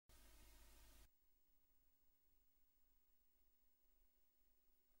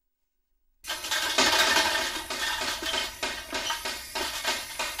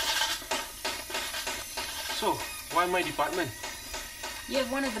Why my department? You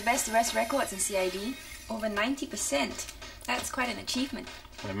have one of the best arrest records in CID. Over 90%. That's quite an achievement.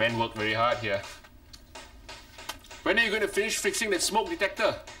 My men work very hard here. When are you going to finish fixing that smoke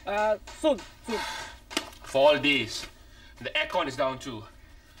detector? Soon. For all days. The aircon is down too.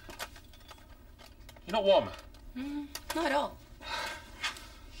 You're not warm? Not at all.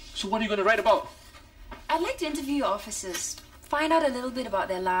 So what are you going to write about? I'd like to interview your officers. Find out a little bit about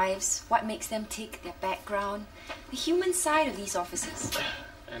their lives, what makes them tick, their background, the human side of these officers.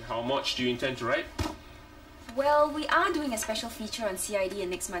 And how much do you intend to write? Well, we are doing a special feature on CID in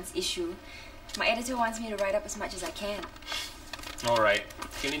next month's issue. My editor wants me to write up as much as I can. All right.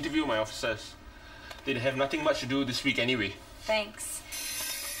 You can interview my officers. They'd have nothing much to do this week anyway. Thanks.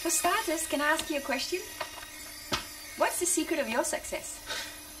 For starters, can I ask you a question? What's the secret of your success?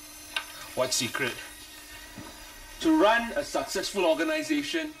 What secret? To run a successful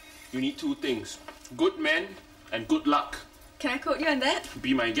organization, you need two things. Good men and good luck. Can I quote you on that?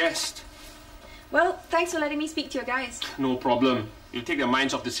 Be my guest. Well, thanks for letting me speak to your guys. No problem. You'll take their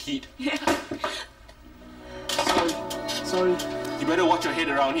minds off this heat. Yeah. Sorry. You better watch your head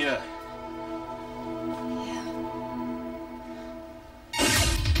around here.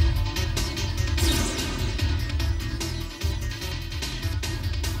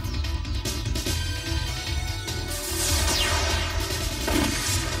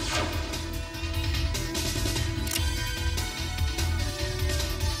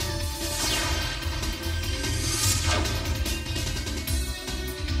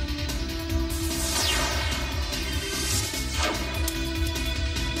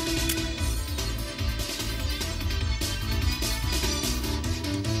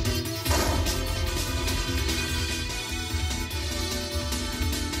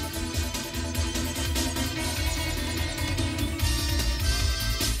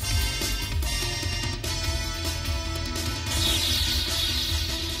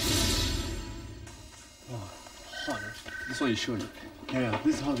 This is what you showed. Yeah,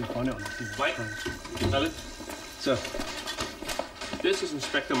 this is how they found it on the scene. Mike? Alan? Sir. This is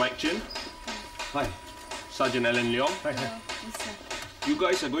Inspector Mike Chin. Hi. Sergeant Alan Leong. Hi. Yes, sir. You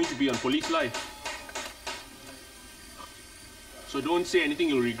guys are going to be on Police Live. So don't say anything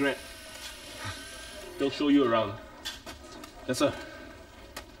you'll regret. They'll show you around. Yes, sir.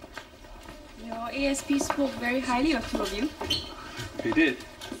 Your ASP spoke very highly of two of you. They did.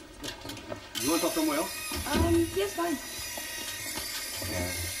 You want to talk somewhere else? Yes, fine.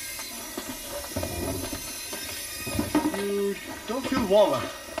 You don't feel warm,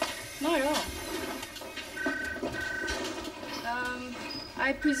 Not at all.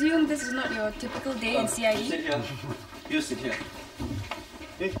 I presume this is not your typical day in CID? Sit here. You sit here.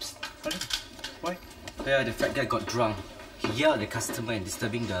 Hey, psst. Pardon? Why? Yeah, the fat guy got drunk. He yelled at the customer and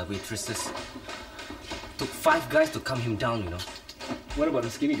disturbing the waitresses. Took 5 guys to calm him down, you know. What about the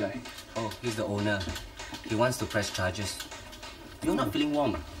skinny guy? Oh, he's the owner. He wants to press charges. You're not feeling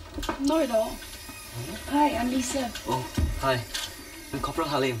warm? Not at all. Hi, I'm Lisa. Oh, hi. I'm Corporal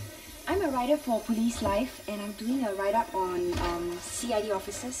Halim. I'm a writer for Police Life, and I'm doing a write-up on CID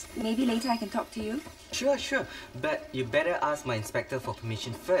officers. Maybe later I can talk to you. Sure. But you better ask my inspector for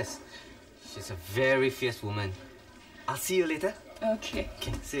permission first. She's a very fierce woman. I'll see you later. Okay.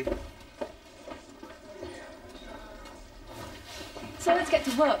 Okay, see you. So let's get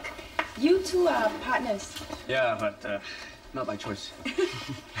to work. You two are partners. Yeah, but not by choice.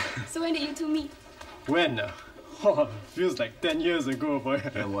 So when did you two meet? When? Oh, feels like 10 years ago, boy.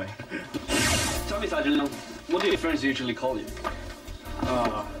 Yeah, boy. Tell me, Sergeant Leong, what do your friends usually call you?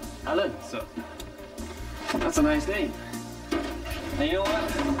 Alan, sir. That's a nice name. And you know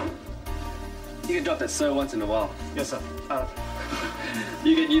what? You can drop that sir once in a while. Yes, sir.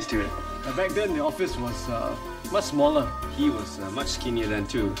 You get used to it. Back then, the office was much smaller. He was much skinnier then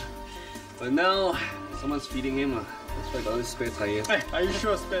too. But now, someone's feeding him. That's why I got this spare tire. Hey, are you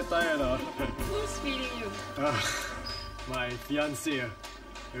sure spare tire now? Who's feeding you? My fiancée.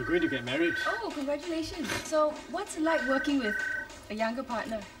 We're going to get married. Oh, congratulations. So what's it like working with a younger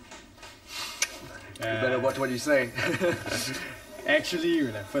partner? You better watch what you say. Actually,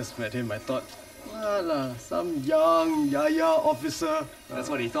 when I first met him, I thought, well, some young yaya officer. That's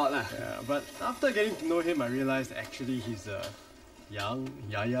what he thought, lah. Yeah, but after getting to know him, I realized actually he's a young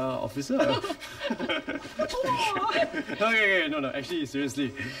yaya officer. Okay, no, actually,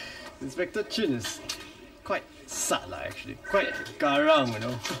 seriously, Inspector Chin is quite sad, actually. Quite garang, you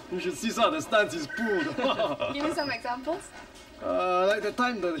know. You should see some of the stunts he's pulled. Give me some examples. Like the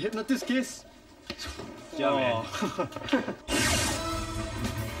time the hypnotist case. Yeah, man.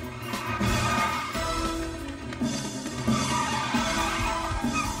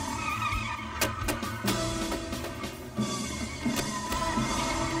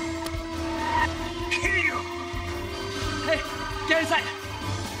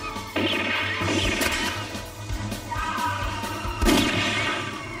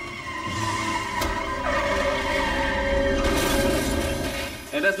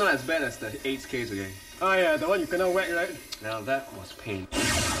 that's not as bad as the AIDS case again. Oh yeah, the one you cannot whack, right? Now that was pain.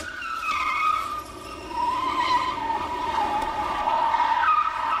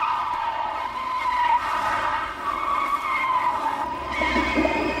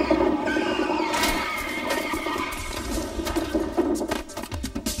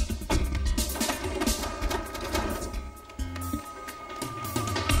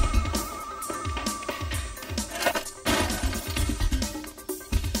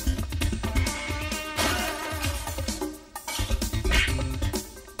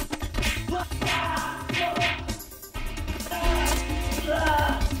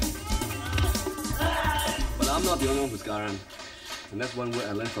 I'm not the only one who's Garan. And that's one word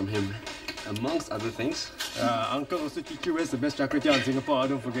I learned from him. Amongst other things. Uncle also teach you where's the best char kway teow in Singapore,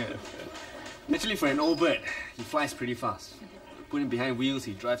 don't forget. Naturally, for an old bird, he flies pretty fast. Put him behind wheels,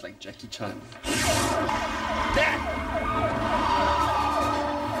 he drives like Jackie Chan.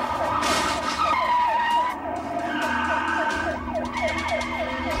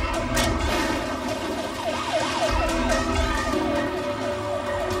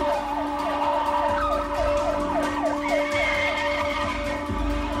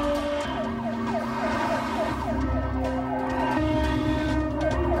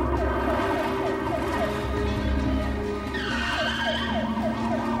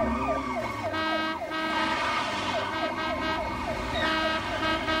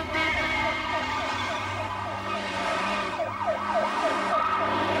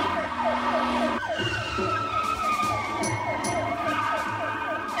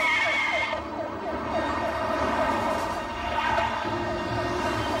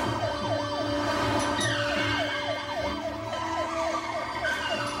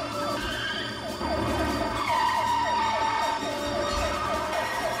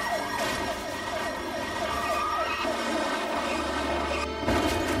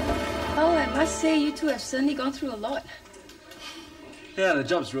 I must say, you two have certainly gone through a lot. Yeah, the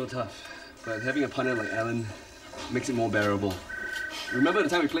job's real tough. But having a partner like Alan makes it more bearable. Remember the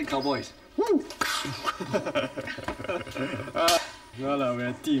time we played Cowboys? Woo! No lah, we're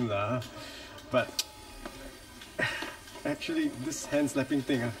a team lah. But actually, this hand slapping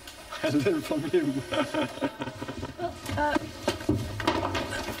thing, I learned from him.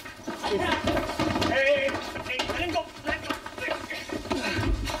 Hey, let him go! Let him go!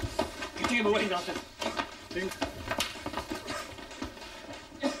 You take him away, Doctor.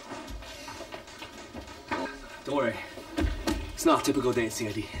 Don't worry. It's not a typical day at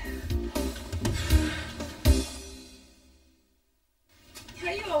CID.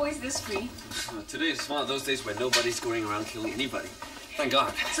 Are you always this free? Today is one of those days where nobody's going around killing anybody. Thank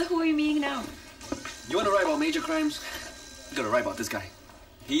God. So who are you meeting now? You want to write about major crimes? You gotta write about this guy.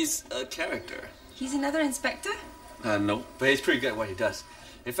 He's a character. He's another inspector? No, but he's pretty good at what he does.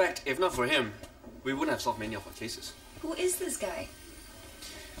 In fact, if not for him, we wouldn't have solved many of our cases. Who is this guy?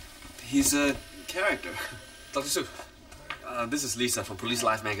 He's a character. Dr. Su, this is Lisa from Police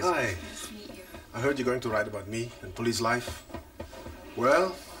Life magazine. Hi. Nice to meet you. I heard you're going to write about me and police life.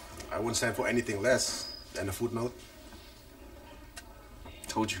 Well, I wouldn't stand for anything less than a footnote.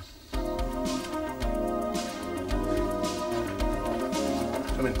 Told you.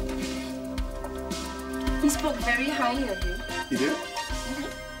 Come in. He spoke very highly of you. He did?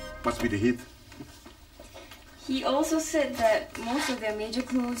 Must be the heat. He also said that most of their major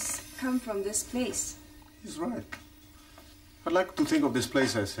clues come from this place. He's right. I'd like to think of this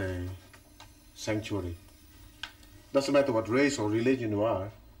place as a sanctuary. Doesn't matter what race or religion you are,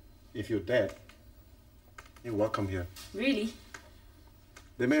 if you're dead, you're welcome here. Really?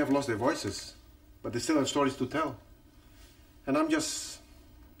 They may have lost their voices, but they still have stories to tell. And I'm just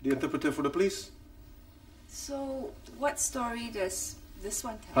the interpreter for the police. So, what story does this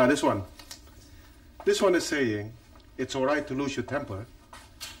one tell? This one. This one is saying it's all right to lose your temper,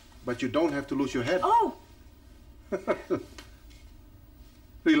 but you don't have to lose your head. Oh!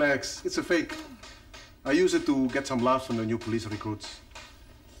 Relax, it's a fake. I use it to get some laughs from the new police recruits.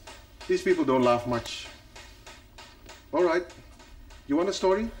 These people don't laugh much. All right, you want a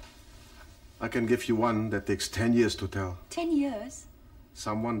story? I can give you one that takes 10 years to tell. 10 years?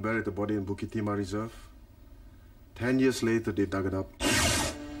 Someone buried the body in Bukit Timah Reserve. 10 years later, they dug it up.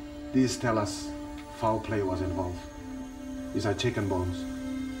 These tell us foul play was involved. These are chicken bones.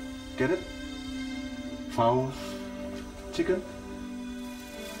 Get it? Foul chicken?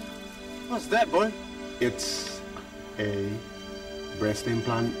 What's that, boy? It's a breast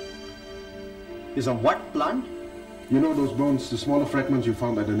implant. It's a what plant? You know those bones, the smaller fragments you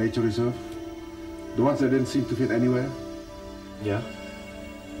found at the nature reserve? The ones that didn't seem to fit anywhere? Yeah.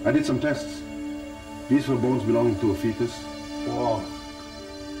 I did some tests. These were bones belonging to a fetus. Wow.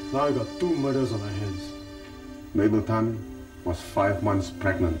 Now I got 2 murders on our hands. Mabel Tan was 5 months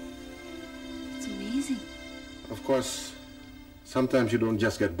pregnant. It's amazing. Of course, sometimes you don't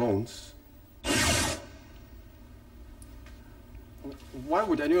just get bones. Why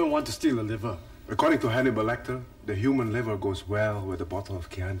would anyone want to steal a liver? According to Hannibal Lecter, the human liver goes well with a bottle of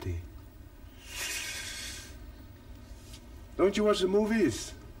Chianti. Don't you watch the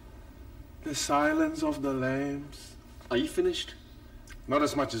movies? The Silence of the Lambs. Are you finished? Not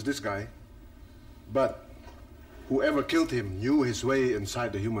as much as this guy, but whoever killed him knew his way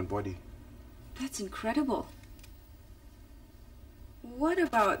inside the human body. That's incredible. What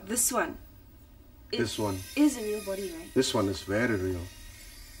about this one? This one. Is a real body, right? This one is very real.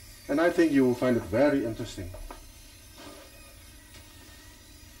 And I think you will find it very interesting.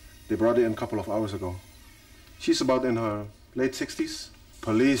 They brought it in a couple of hours ago. She's about in her late 60s.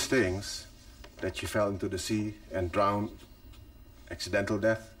 Police thinks that she fell into the sea and drowned. Accidental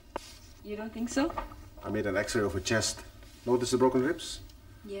death. You don't think so? I made an x-ray of her chest. Notice the broken ribs?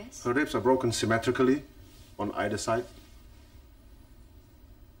 Yes. Her ribs are broken symmetrically on either side.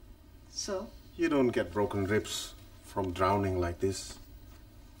 So? You don't get broken ribs from drowning like this.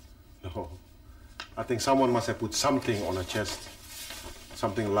 No. I think someone must have put something on her chest.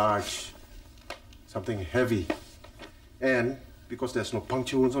 Something large. Something heavy. And, because there's no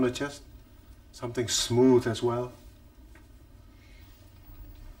puncture wounds on her chest, something smooth as well.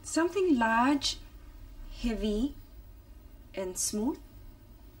 Something large, heavy, and smooth?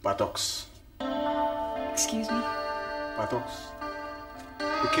 Buttocks. Excuse me? Buttocks.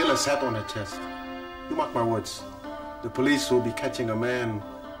 The killer sat on her chest. You mark my words. The police will be catching a man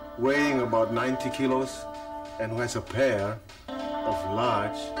weighing about 90 kilos and who has a pair of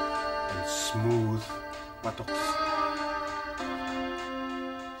large and smooth buttocks.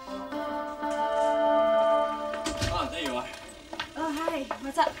 Ah, there you are. Oh, hi.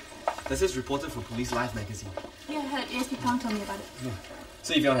 What's up? This is reported for Police Live magazine. Yeah, I heard ASP Pang told me about it.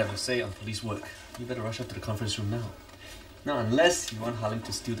 So if you don't have a say on police work, you better rush up to the conference room now. Now, unless you want Harlan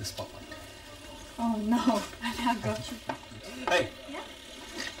to steal the spotlight. Oh, no. I now got you. Hey! Yeah?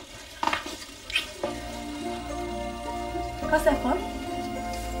 What's that for?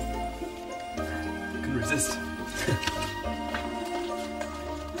 Couldn't resist.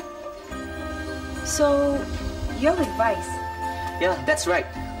 So, you're with Vice. Yeah, that's right.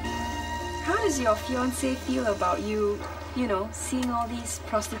 How does your fiancé feel about you, seeing all these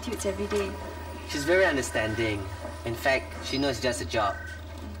prostitutes every day? She's very understanding. In fact, she knows it's just a job.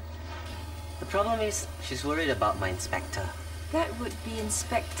 The problem is, she's worried about my inspector. That would be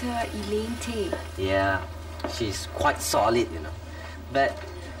Inspector Elaine Tay. Yeah, she's quite solid, but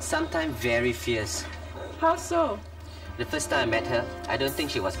sometimes very fierce. How so? The first time I met her, I don't think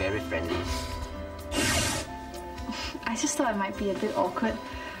she was very friendly. I just thought it might be a bit awkward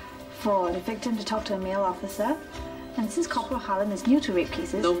for the victim to talk to a male officer. And since Corporal Harlan is new to rape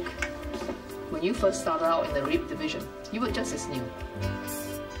cases... Look, when you first started out in the rape division, you were just as new.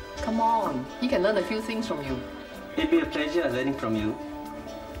 Come on, he can learn a few things from you. It'd be a pleasure learning from you.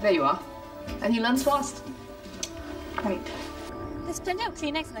 There you are. And he learns fast. Right. There's plenty of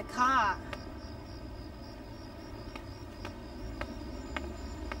Kleenex in the car.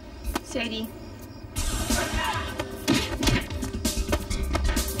 Sadie.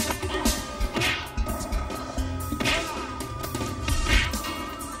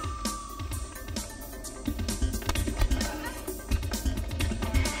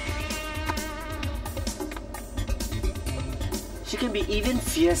 She can be even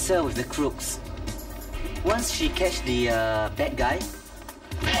fiercer with the crooks. Once she catch the bad guy...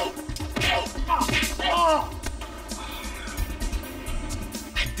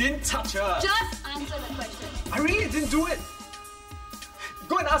 I didn't touch her! Just answer the question. I really didn't do it!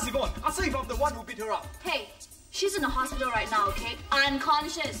 Go and ask Yvonne. Ask her if I'm the one who beat her up. Hey, she's in the hospital right now, okay?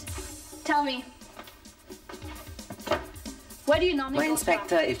 Unconscious. Tell me. Where do you normally My go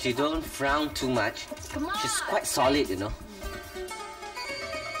inspector, from? if she don't frown too much, Come on. she's quite solid,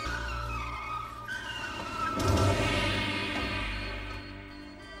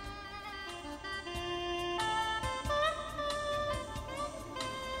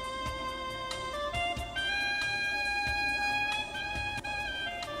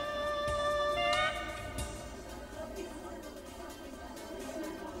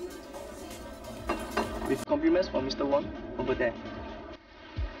 With compliments for Mr. Wong over there.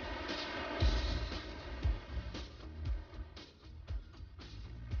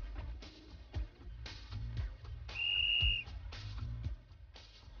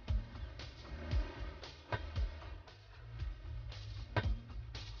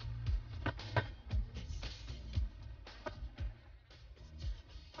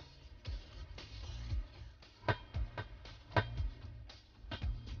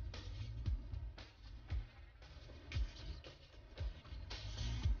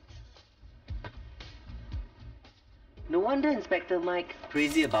 wonder Inspector Mike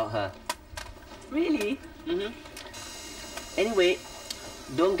crazy about her. Really? Anyway,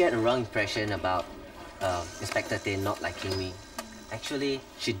 don't get a wrong impression about Inspector Tay not liking me. Actually,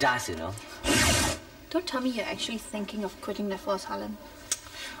 she does, you know. Don't tell me you're actually thinking of quitting the force, Harlan.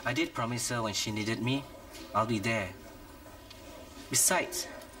 I did promise her when she needed me, I'll be there. Besides,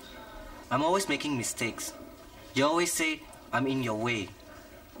 I'm always making mistakes. You always say I'm in your way.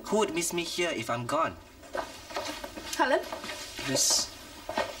 Who would miss me here if I'm gone? Harlan? Yes.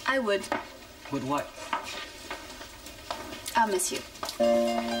 I would. Would what? I'll miss you.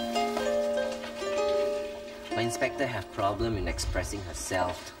 My inspector have problem in expressing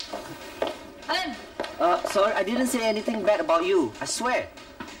herself. Harlan! Sorry, I didn't say anything bad about you. I swear.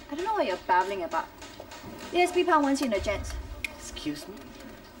 I don't know what you're babbling about. The SP Pound wants you in the gents. Excuse me?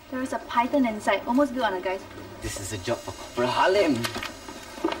 There is a python inside, almost built on a guy's. This is a job for Corporal Halim.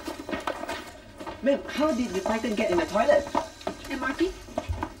 Ma'am, how did the python get in the toilet? MRP?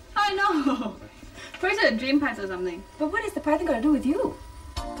 I know. Probably to the drain pipes or something. But what is the python got to do with you?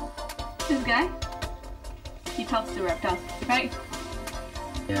 This guy? He talks to reptiles, right?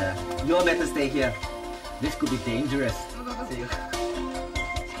 Yeah, you all better stay here. This could be dangerous. See you.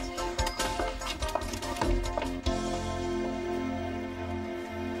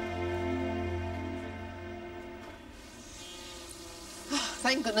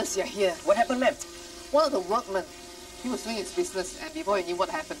 Thank goodness you're here. What happened, ma'am? One of the workmen, he was doing his business, and before he knew what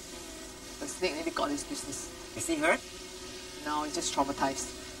happened, the snake nearly got his business. Is he hurt? Now he's just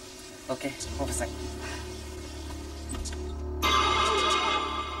traumatized. Okay, hold a sec.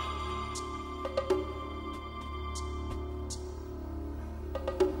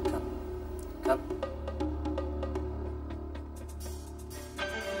 Come. Come.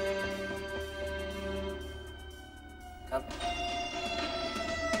 Come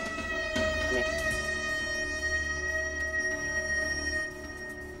here.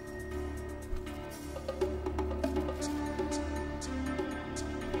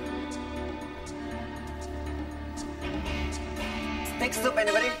 Next up,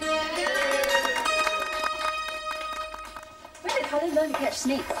 anybody? Where did Harlan learn to catch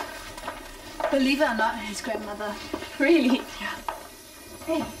snakes? Believe it or not, his grandmother. Really? Yeah.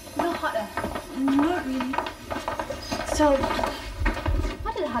 Hey, you're hotter. Not really. So,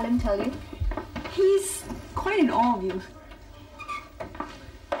 what did Harlan tell you? He's quite in awe of you.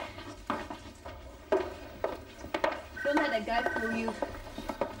 Don't let that guy fool you.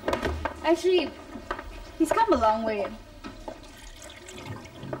 Actually, he's come a long way.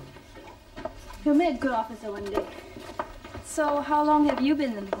 He'll make a good officer one day. So how long have you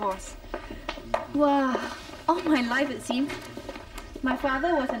been in the force? Well, all my life it seems. My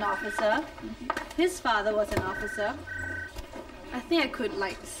father was an officer. His father was an officer. I think I could,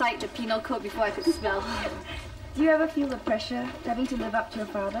 cite the penal code before I could spell. Do you ever feel the pressure having to live up to your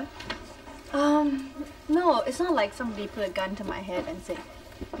father? No, it's not like somebody put a gun to my head and said,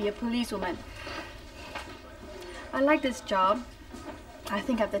 be a policewoman. I like this job. I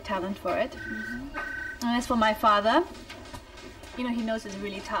think I have the talent for it. And as for my father, he knows it's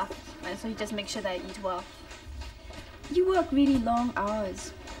really tough, and so he just makes sure that I eat well. You work really long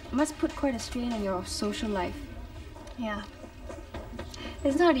hours. Must put quite a strain on your social life. Yeah.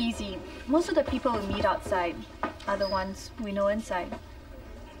 It's not easy. Most of the people we meet outside are the ones we know inside.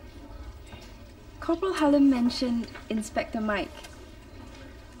 Corporal Harlan mentioned Inspector Mike.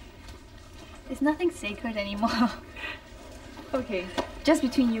 There's nothing sacred anymore. Okay, just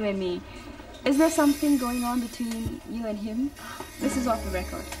between you and me. Is there something going on between you and him? This is off the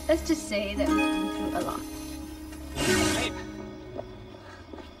record. Let's just say that we've been through a lot. Hey!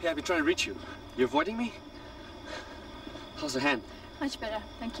 Hey, I've been trying to reach you. You're avoiding me? How's the hand? Much better,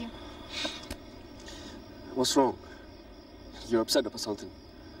 thank you. What's wrong? You're upset about something.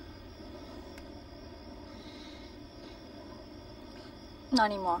 Not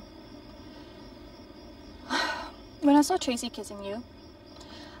anymore. When I saw Tracey kissing you,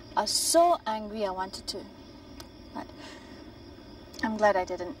 I was so angry I wanted to. But I'm glad I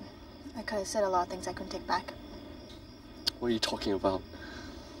didn't. I could have said a lot of things I couldn't take back. What are you talking about?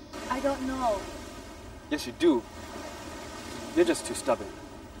 I don't know. Yes, you do. You're just too stubborn.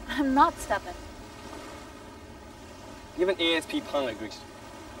 I'm not stubborn. Even ASP Pang agrees.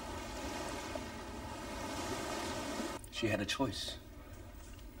 She had a choice.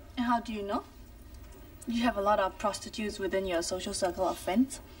 And how do you know? You have a lot of prostitutes within your social circle of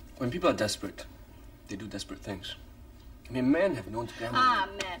friends. When people are desperate, they do desperate things. I mean, men have known to gamble. Ah,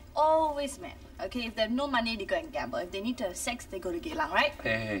 men. Always men. Okay, if they have no money, they go and gamble. If they need to have sex, they go to Geylang, right?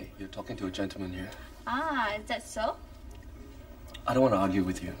 Hey, you're talking to a gentleman here. Ah, is that so? I don't want to argue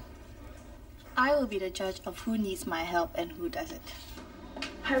with you. I will be the judge of who needs my help and who doesn't.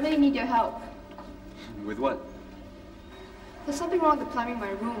 I really need your help. With what? There's something wrong with the plumbing in my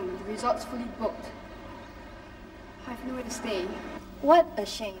room. The resort's fully booked. I have nowhere to stay. What a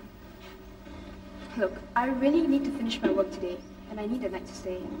shame. Look, I really need to finish my work today, and I need a night to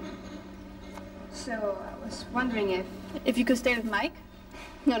stay. So, I was wondering if you could stay with Mike?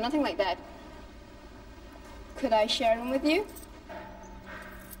 No, nothing like that. Could I share a room with you?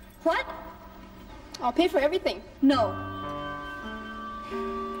 What? I'll pay for everything. No.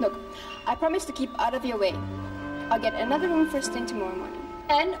 Look, I promise to keep out of your way. I'll get another room first thing tomorrow morning.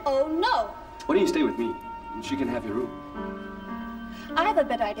 And oh no! Why don't you stay with me? She can have your room. I have a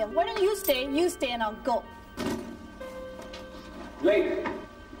better idea. Why don't you stay and I'll go. Elaine!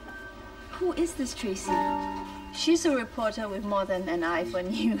 Who is this Tracey? She's a reporter with more than an eye for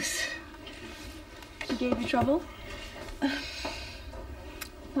news. She gave you trouble?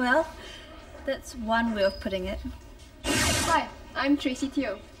 Well, that's one way of putting it. Hi, I'm Tracey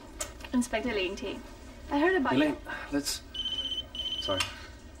Teo. Inspector Elaine Tay. I heard about Elaine, let's... Sorry.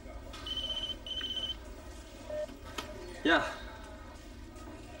 Yeah.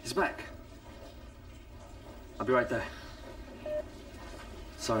 He's back. I'll be right there.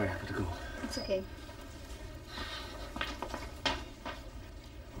 Sorry, I gotta go. It's okay.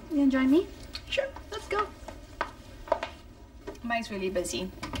 You gonna join me? Sure, let's go. Mike's really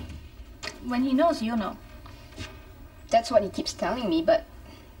busy. When he knows, you'll know. That's what he keeps telling me, but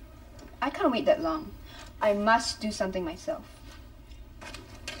I can't wait that long. I must do something myself.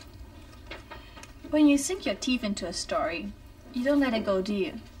 When you sink your teeth into a story, you don't let it go, do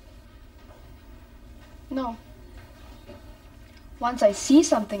you? No. Once I see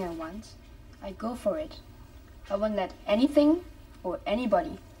something I want, I go for it. I won't let anything or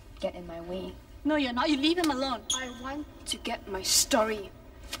anybody get in my way. No, you're not. You leave him alone. I want to get my story.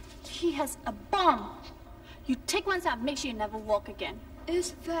 He has a bomb. You take one step, make sure you never walk again.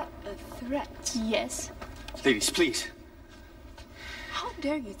 Is that a threat? Yes. Ladies, please. How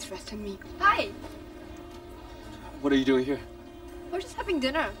dare you threaten me? Hi! What are you doing here? We're just having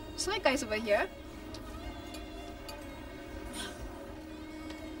dinner. Saw you guys over here.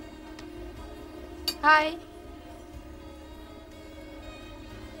 Hi.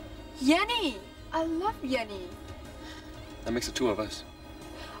 Yenny! I love Yenny. That makes the two of us.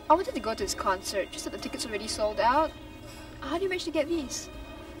 I wanted to go to his concert, just that the tickets already sold out. How do you manage to get these?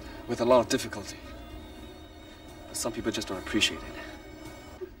 With a lot of difficulty. But some people just don't appreciate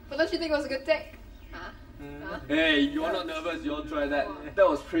it. But don't you think it was a good take? Hey, you're not nervous, you all try that. That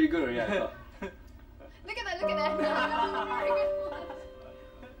was pretty good, yeah, I thought. Look at that, look at that. Very good one.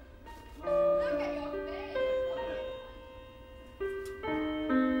 Look at your face.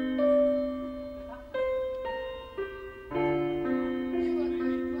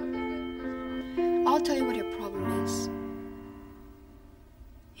 I'll tell you what your problem is.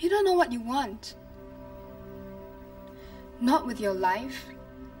 You don't know what you want. Not with your life.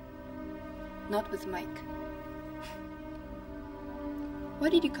 Not with Mike.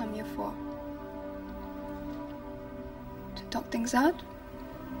 What did you come here for? To talk things out?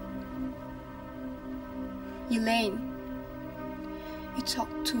 Elaine, you talk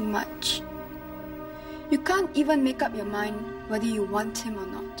too much. You can't even make up your mind whether you want him or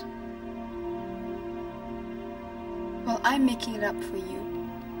not. Well, I'm making it up for you.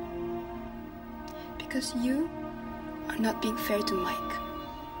 Because you are not being fair to Mike.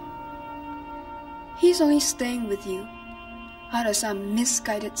 He's only staying with you out of some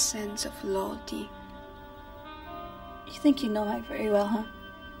misguided sense of loyalty. You think you know Mike very well, huh?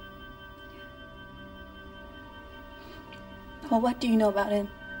 Well, what do you know about him?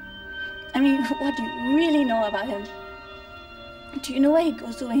 I mean, what do you really know about him? Do you know where he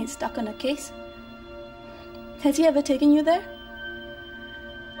goes to when he's stuck on a case? Has he ever taken you there?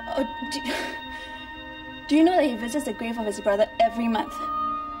 Or do you know that he visits the grave of his brother every month?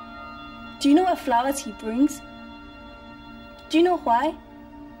 Do you know what flowers he brings? Do you know why?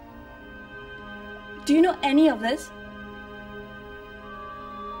 Do you know any of this?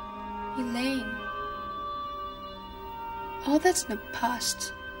 Elaine, all that's in the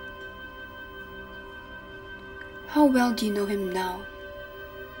past. How well do you know him now?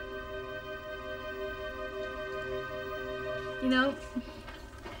 You know,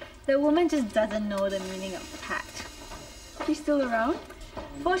 the woman just doesn't know the meaning of tact. She's still around?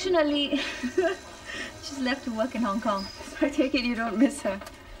 Fortunately, she's left to work in Hong Kong. So I take it you don't miss her.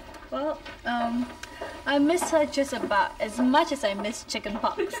 Well, I miss her just about as much as I miss chicken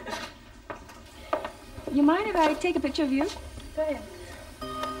pox. You mind if I take a picture of you? Go ahead.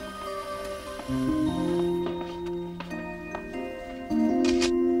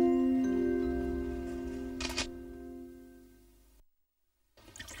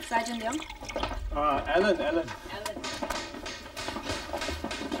 Sergeant Leong? Ellen. Ellen.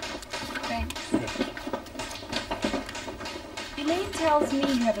 Thanks. Elaine tells me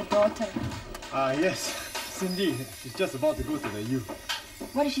you have a daughter. Yes. Cindy. She's just about to go to the U.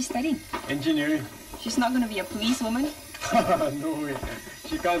 What is she studying? Engineering. She's not going to be a policewoman? No way.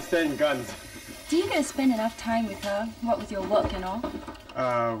 She can't stand guns. Do you get to spend enough time with her? What with your work and all?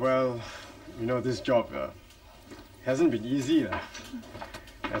 Well, you know, this job hasn't been easy.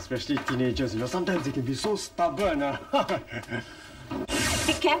 Especially teenagers, you know, sometimes they can be so stubborn. Be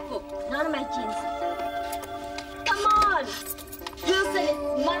careful. None of my jeans. Come on! Wilson is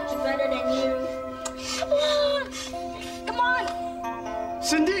much better than you. Come on! Come on!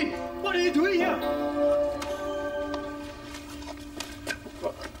 Cindy! What are you doing here?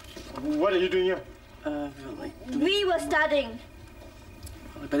 What are you doing here? We were studying.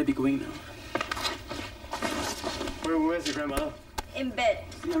 I better be going now. Where's your grandmother? In bed.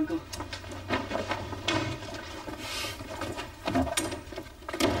 See, Uncle.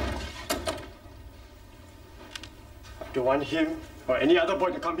 Don't want him or any other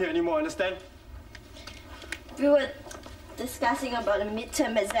boy to come here anymore, understand? We were discussing about the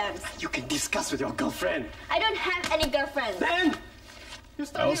midterm exams. You can discuss with your girlfriend. I don't have any girlfriend. Then!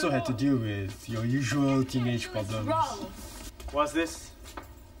 I also had to deal with your usual teenage problems. Wrong. What's this?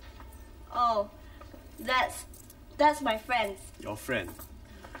 Oh, that's my friend. Your friend.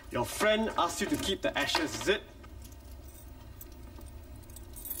 Your friend asked you to keep the ashes, is it?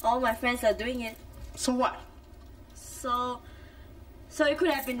 All my friends are doing it. So what? So it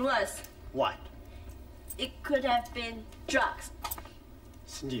could have been worse. What? It could have been drugs.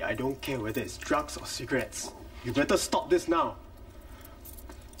 Cindy, I don't care whether it's drugs or cigarettes. You better stop this now.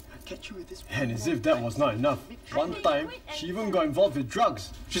 I'll catch you with this. And as if that was not enough, one time she even got involved with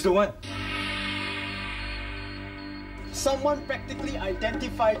drugs. She's the one. Someone practically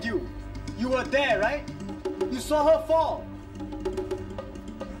identified you. You were there, right? You saw her fall.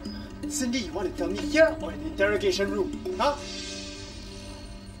 Cindy, you want to tell me here or in the interrogation room? Huh?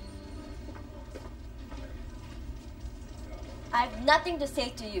 I have nothing to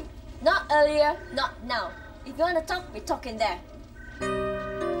say to you. Not earlier, not now. If you want to talk, we talk in there.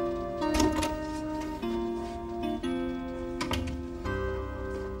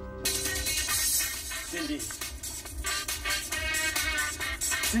 Cindy.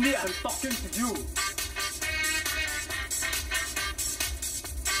 Cindy, I'm talking to you.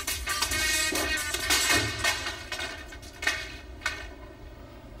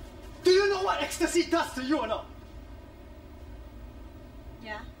 Do you know what ecstasy does to you or not?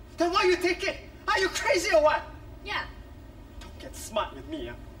 Yeah. Then why you take it? Are you crazy or what? Yeah. Don't get smart with me,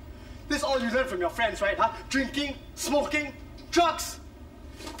 huh? This is all you learn from your friends, right, huh? Drinking, smoking, drugs.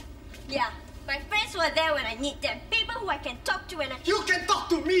 Yeah. My friends were there when I need them. People who I can talk to when I... You can talk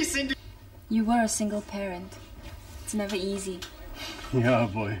to me, Cindy! You were a single parent. It's never easy. Yeah,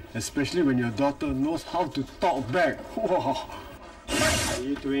 boy. Especially when your daughter knows how to talk back. Whoa. What are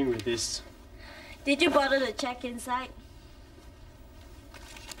you doing with this? Did you bother to check inside?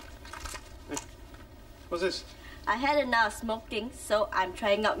 Hey, what's this? I had enough smoking, so I'm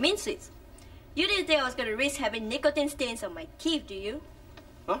trying out mint sweets. You didn't think I was going to risk having nicotine stains on my teeth, do you?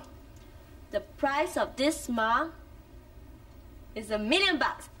 Huh? The price of this smile is $1 million,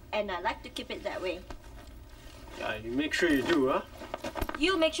 and I like to keep it that way. Yeah, you make sure you do, huh?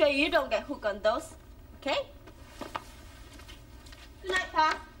 You make sure you don't get hooked on those, okay? Good night,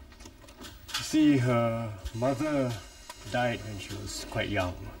 Pa. You see, her mother died when she was quite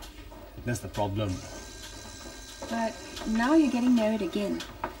young. That's the problem. But now you're getting married again.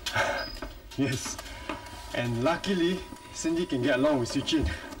 Yes. And luckily, Cindy can get along with Suchin.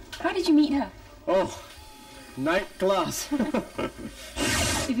 How did you meet her? Oh, night class.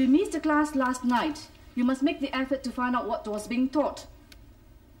 If you missed the class last night, you must make the effort to find out what was being taught.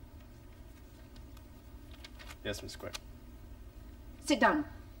 Yes, Miss Quack. Sit down.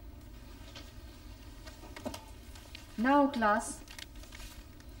 Now, class,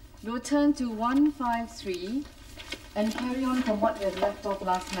 we'll turn to 153 and carry on from what we had left off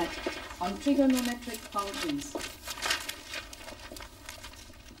last night on trigonometric functions.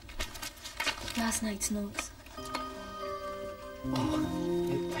 Last night's notes.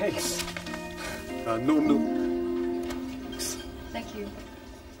 Oh, thanks. No. Thank you.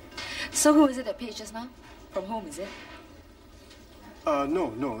 So who is it that paid just now? From home, is it?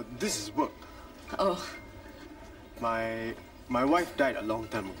 No. This is work. Oh. My wife died a long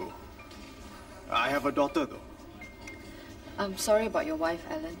time ago. I have a daughter, though. I'm sorry about your wife,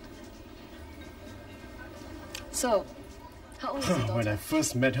 Alan. So, How old is your daughter? When I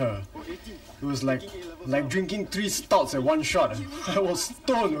first met her, it was like drinking 3 stouts at one shot. I was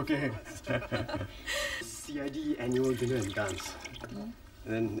stoned, okay? CID annual dinner and dance.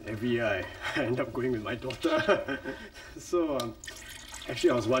 And then every year I end up going with my daughter. So, actually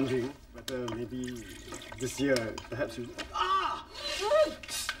I was wondering whether maybe this year, perhaps you... Ah!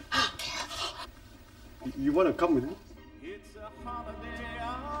 You want to come with me? It's a holiday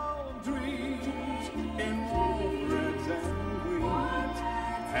of dreams in warm reds and greens,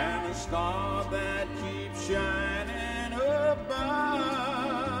 and a star that keeps shining above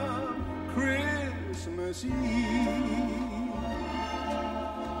Christmas Eve.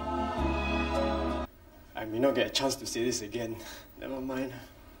 I may not get a chance to say this again. Never mind.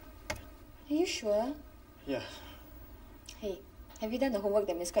 Are you sure? Yeah. Hey, have you done the homework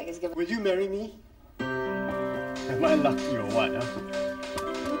that Miss Craig has given? Will you marry me? Am I lucky or what, huh?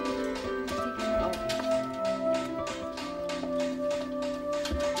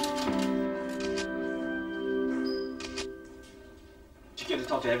 Did you get to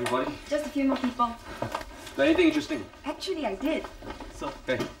talk to everybody? Just a few more people. Anything interesting? Actually, I did. So,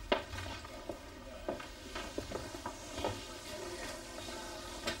 hey.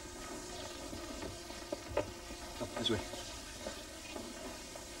 Come, this way.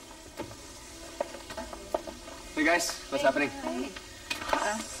 Hey guys, what's happening?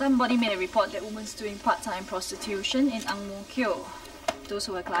 Somebody made a report that women's doing part-time prostitution in Ang Mo Kio. Those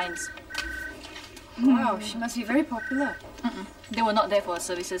who were clients. Wow, she must be very popular. They were not there for her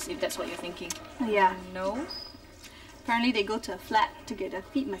services, if that's what you're thinking. Yeah. No. Apparently they go to a flat to get their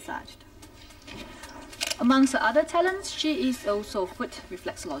feet massaged. Amongst her other talents, she is also a foot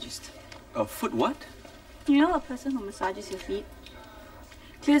reflexologist. A foot what? You know, a person who massages your feet?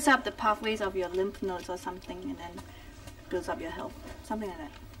 Clears up the pathways of your lymph nodes or something and then builds up your health. Something like that.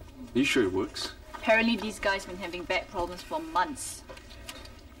 Are you sure it works? Apparently these guys have been having back problems for months.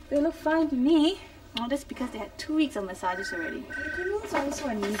 They look fine to me. Oh, that's because they had 2 weeks of massages already. Criminals are also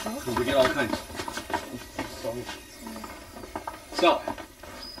unusual. We get all kinds. Sorry. Stop.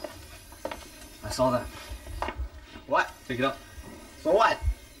 I saw that. What? Pick it up. So what?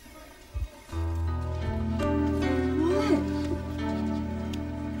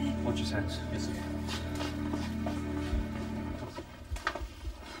 Watch his hands. Yes, sir.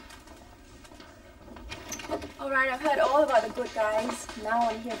 Alright, I've heard all about the good guys. Now I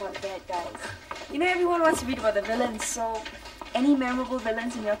want to hear about the bad guys. You know, everyone wants to read about the villains, so any memorable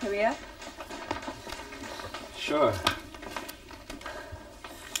villains in your career? Sure.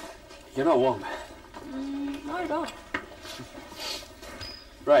 You're not Wong. Not at all.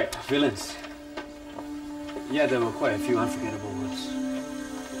 Right, villains. Yeah, there were quite a few unforgettable ones.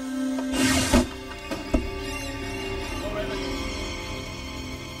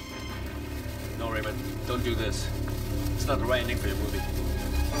 No, Raymond, don't do this. It's not the right ending for your movie.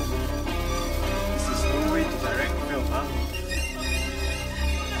 This is no way to direct film, huh?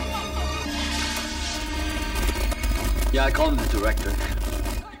 Yeah, I called him the director.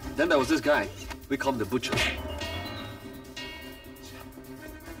 Then there was this guy. We call him the butcher.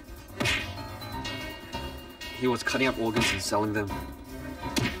 He was cutting up organs and selling them.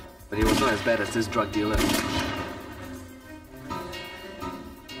 But he was not as bad as this drug dealer.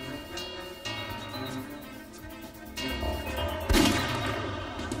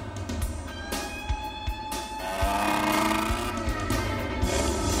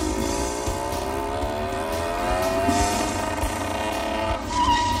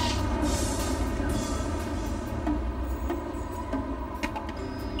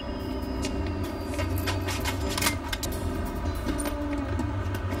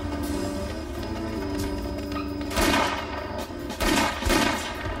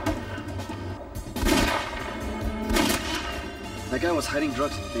 That guy was hiding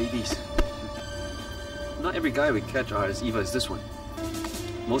drugs in babies. Not every guy we catch are as evil as this one.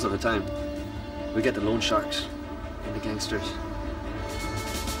 Most of the time, we get the loan sharks and the gangsters.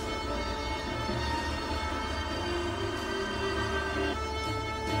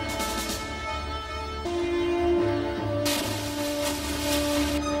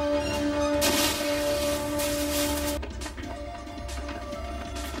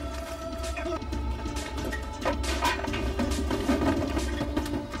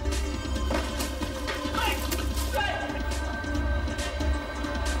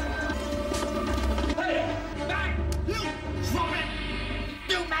 Drop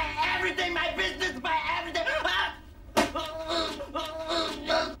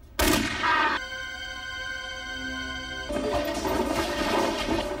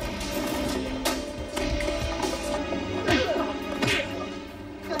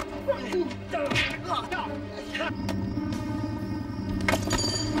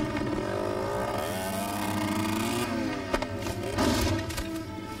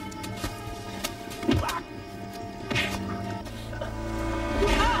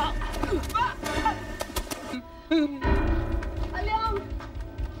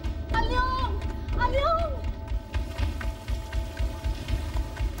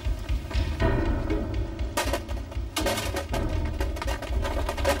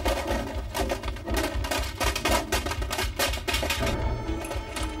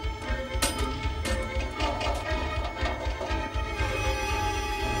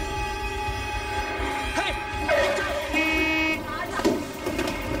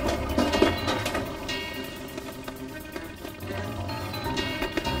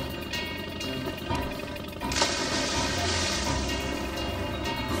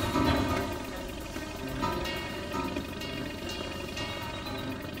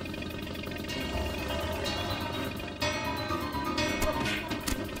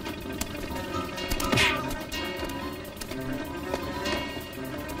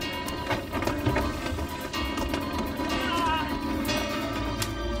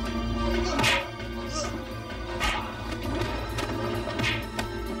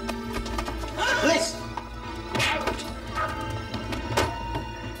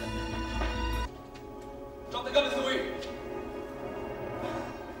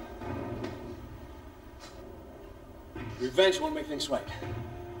Revenge won't make things right.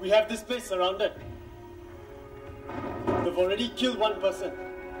 We have this place surrounded. They've already killed one person.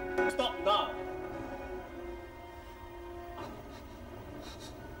 Stop now.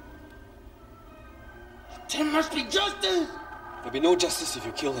 There must be justice! There'll be no justice if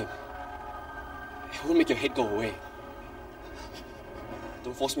you kill him. It won't make your head go away.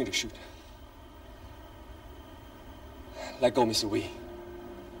 Don't force me to shoot. Let go, Mr. Wee.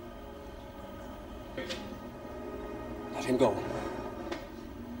 Let him go.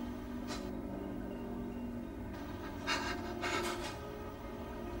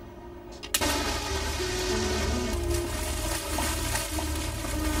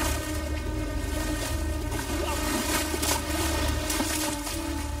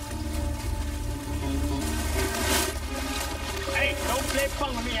 Hey, don't play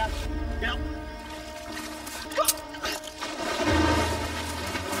fun with me, huh? Get up.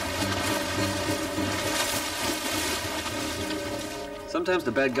 Sometimes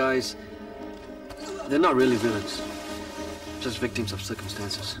the bad guys, they're not really villains. Just victims of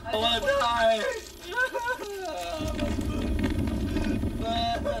circumstances. I want to die!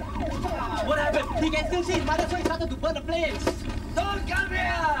 What happened? He can still see his mother, so he started to burn the flames. Don't come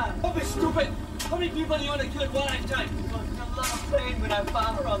here! Don't be stupid! How many people do you want to kill at one at a time? It was a lot of pain when I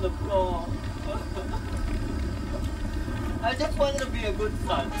found her on the floor. I just wanted to be a good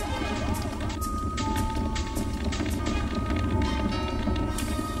son.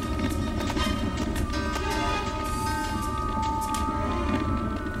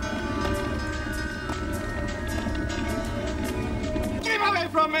 Keep away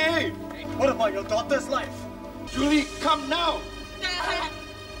from me! What about your daughter's life? Julie, come now!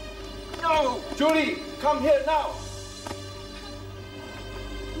 No! Julie, come here now!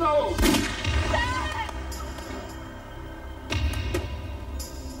 No!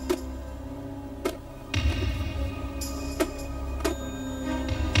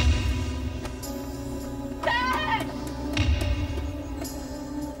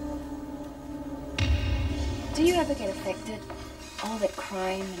 Do you ever get affected? All that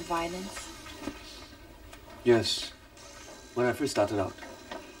crime and violence? Yes, when I first started out.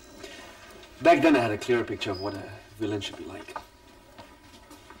 Back then I had a clearer picture of what a villain should be like.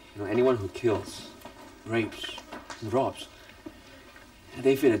 You know, anyone who kills, rapes, and robs,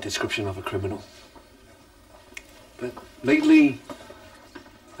 they fit a description of a criminal. But lately,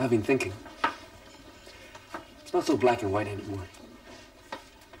 I've been thinking, it's not so black and white anymore.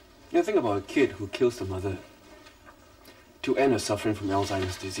 You know, think about a kid who kills the mother to end her suffering from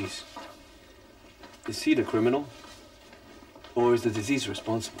Alzheimer's disease. Is he the criminal? Or is the disease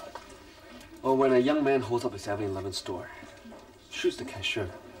responsible? Or when a young man holds up a 7-Eleven store, shoots the cashier,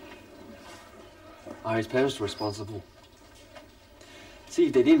 are his parents responsible? See,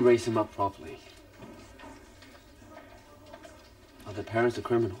 if they didn't raise him up properly, are the parents the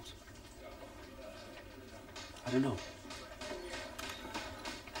criminals? I don't know.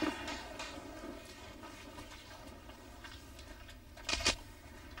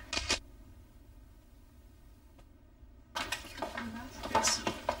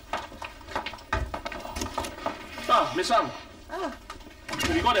 Miss Ang, Ah,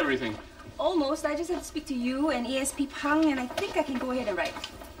 have you got everything? almost. I just have to speak to you and ESP Pang, and I think I can go ahead and write.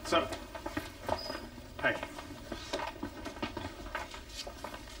 Sir. Hi.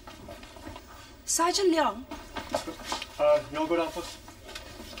 Sergeant Leong, You'll go down first.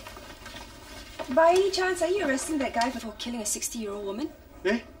 by any chance, are you arresting that guy for killing a 60-year-old woman?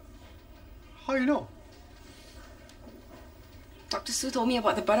 Eh? How you know? Dr. Su told me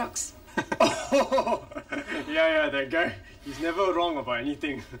about the buttocks. Oh, yeah, that guy. He's never wrong about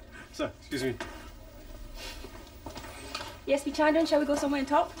anything. Sir, excuse me. ESP Chandran, shall we go somewhere and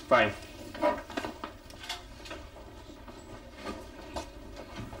talk? Fine.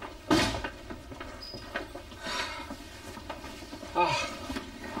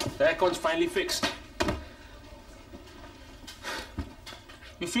 The aircon's finally fixed.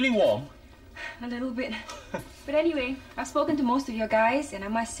 You feeling warm? A little bit. But anyway, I've spoken to most of your guys, and I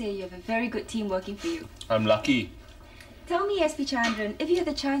must say you have a very good team working for you. I'm lucky. Tell me, SP Chandran, if you had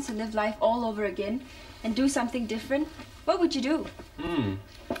the chance to live life all over again and do something different, what would you do?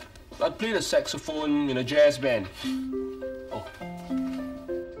 I'd play the saxophone in a jazz band. Oh.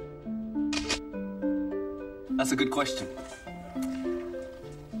 That's a good question.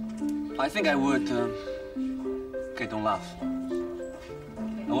 I think I would... Okay, don't laugh.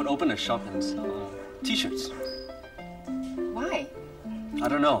 I would open a shop and sell t-shirts. Why? I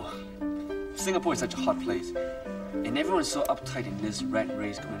don't know. Singapore is such a hot place. And everyone's so uptight in this rat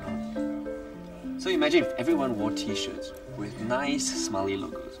race going on. So imagine if everyone wore t-shirts with nice, smiley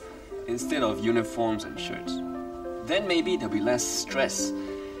logos instead of uniforms and shirts. Then maybe there'll be less stress,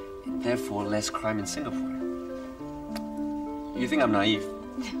 and therefore less crime in Singapore. You think I'm naive,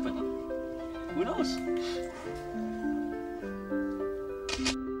 but who knows?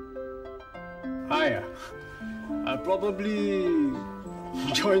 Hi. I'll probably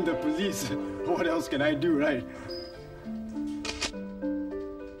join the police. What else can I do, right?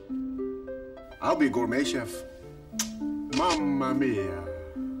 I'll be gourmet chef. Mamma mia.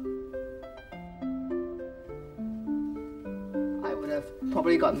 I would have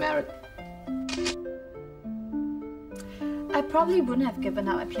probably got married. I probably wouldn't have given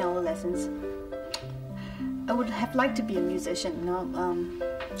up my piano lessons. I would have liked to be a musician, you know,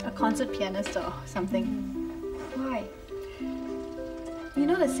 a concert pianist or something. Why? You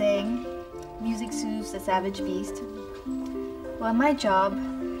know the saying, music soothes the savage beast? Well, my job,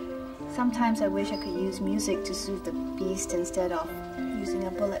 sometimes I wish I could use music to soothe the beast instead of using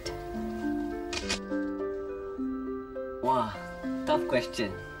a bullet. Wow, tough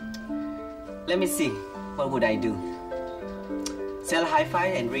question. Let me see, what would I do? Sell hi-fi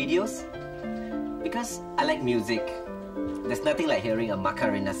and radios? Because I like music. There's nothing like hearing a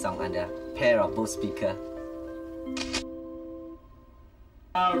Macarena song under a pair of Bose speakers.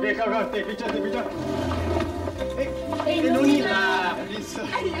 Okay, come, take picture. Hey, no need lah, please. All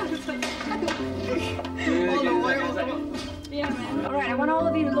the way, come on. Yeah, man. Alright, I want all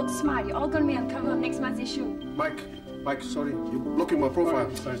of you to look smart. You're all gonna be on cover of next month's issue. Mike, sorry. You're blocking my profile.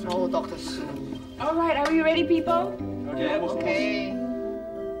 Sorry. Oh, Dr. Su. Alright, are we ready, people? Okay.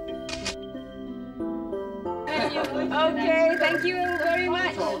 Okay, thank you very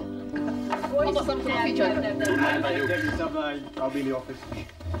much. How about some coffee, John? I'll be in the office.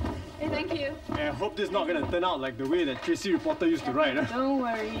 Hey, thank you. I hope this is not going to turn out like the way that Tracey reporter used to write. Huh? Don't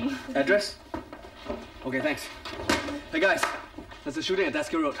worry. Address? Okay, thanks. Hey guys, there's a shooting at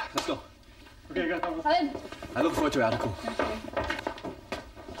Desker Road. Let's go. Okay, go. Helen. I look forward to your article. Okay.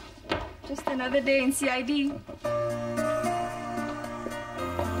 Just another day in CID.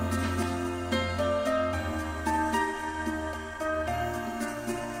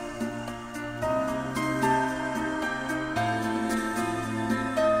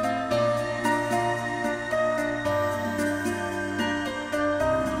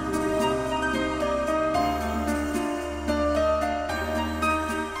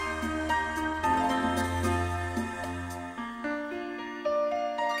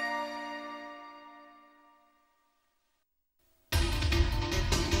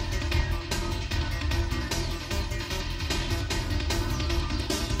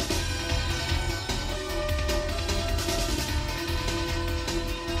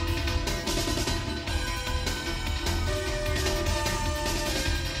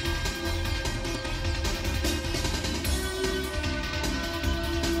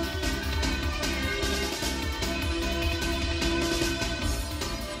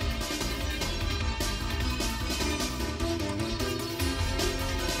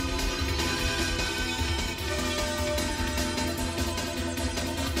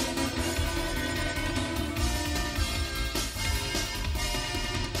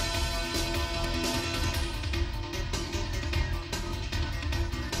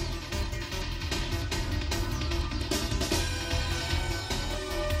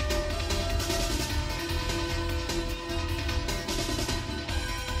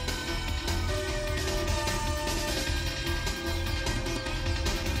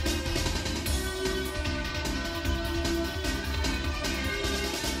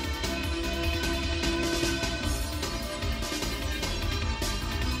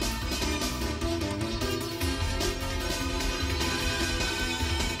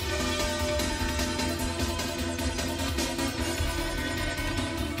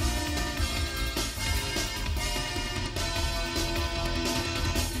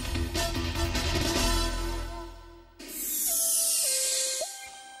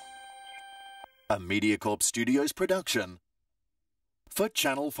 A Mediacorp Studios production for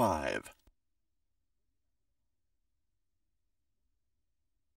Channel 5.